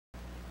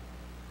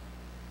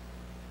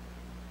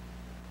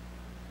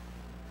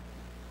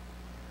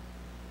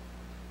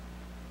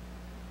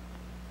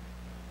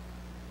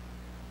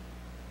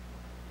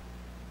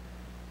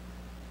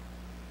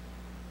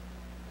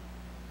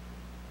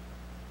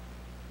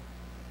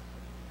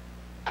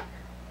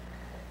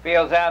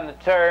Feels on the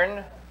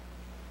turn.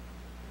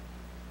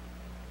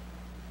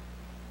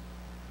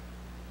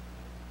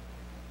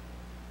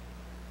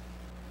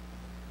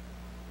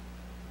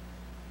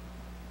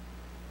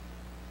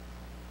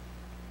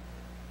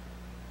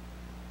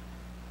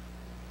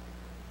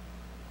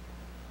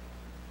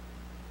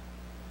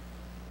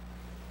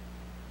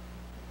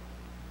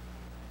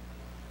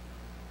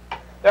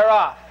 They're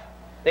off.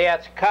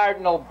 That's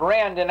Cardinal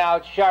Brandon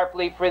out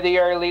sharply for the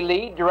early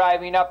lead.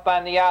 Driving up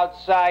on the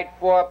outside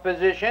for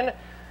position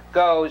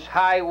goes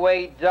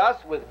Highway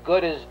Dust with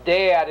Good as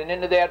Dad. And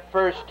into that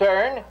first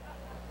turn,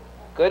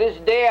 Good as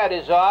Dad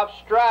is off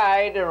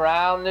stride.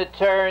 Around the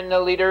turn,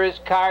 the leader is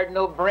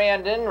Cardinal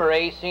Brandon.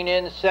 Racing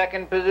in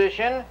second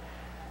position,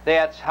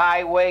 that's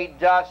Highway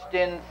Dust.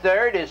 In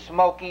third is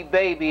Smoky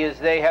Baby as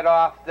they head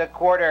off the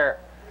quarter.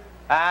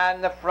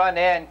 On the front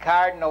end,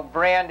 Cardinal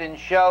Brandon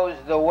shows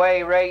the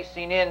way.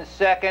 Racing in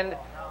second,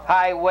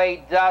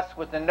 Highway Dust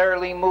with an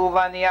early move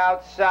on the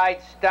outside,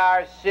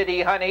 Star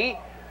City Honey.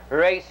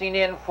 Racing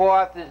in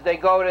fourth as they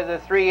go to the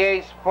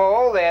 3/8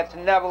 pole, that's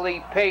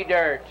Neville Pay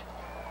Dirt.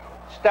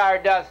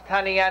 Stardust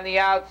Honey on the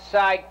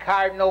outside,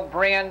 Cardinal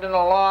Brandon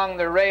along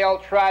the rail.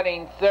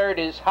 Trotting third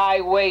is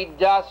Highway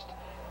Dust.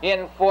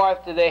 In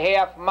fourth to the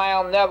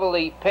half-mile,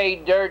 Neville Pay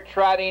Dirt.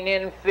 Trotting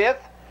in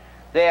fifth,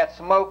 that's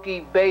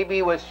Smoky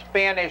Baby with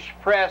Spanish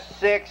Press.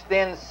 Sixth.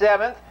 In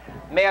seventh,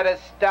 Meta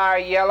Star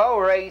Yellow.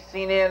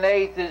 Racing in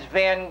eighth is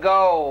Van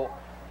Gogh.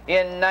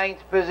 In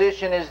ninth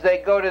position as they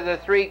go to the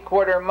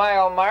 3/4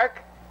 mile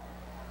mark,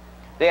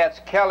 that's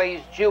Kelly's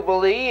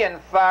Jubilee.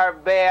 And far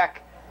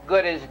back,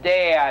 Good as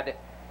Dad.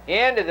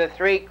 Into the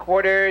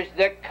 3/4,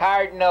 the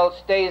Cardinal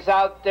stays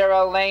out there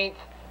a length.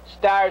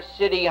 Star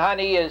City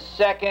Honey is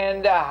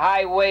second,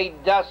 Highway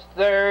Dust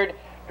third.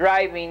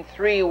 Driving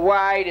 3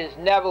 wide is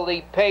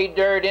Neville Pay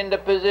Dirt into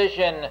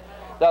position.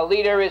 The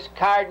leader is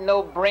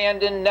Cardinal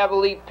Brandon.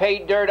 Neville Pay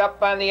Dirt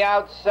up on the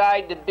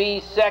outside to be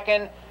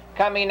second.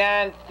 Coming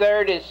on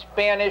third is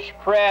Spanish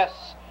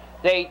Press.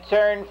 They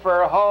turn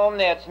for home.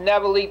 That's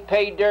Neville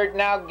Pay Dirt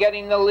now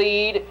getting the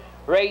lead.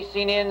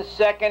 Racing in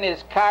second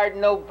is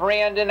Cardinal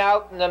Brandon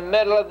out in the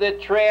middle of the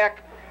track.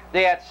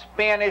 That's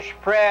Spanish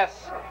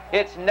Press.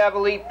 It's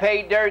Neville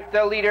Pay Dirt,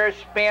 the leader.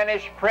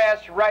 Spanish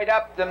Press right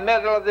up the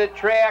middle of the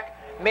track.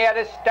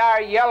 Meta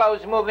Star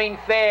Yellow's moving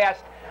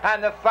fast.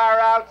 On the far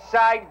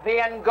outside,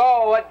 Van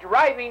Gogh, a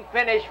driving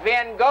finish,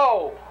 Van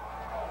Gogh.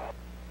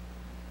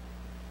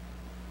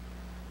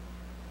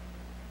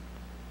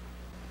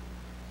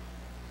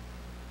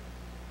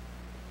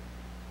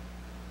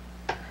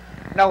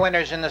 No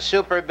winners in the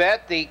Super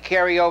Bet. The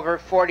carryover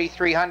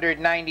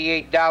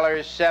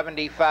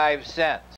 $4,398.75.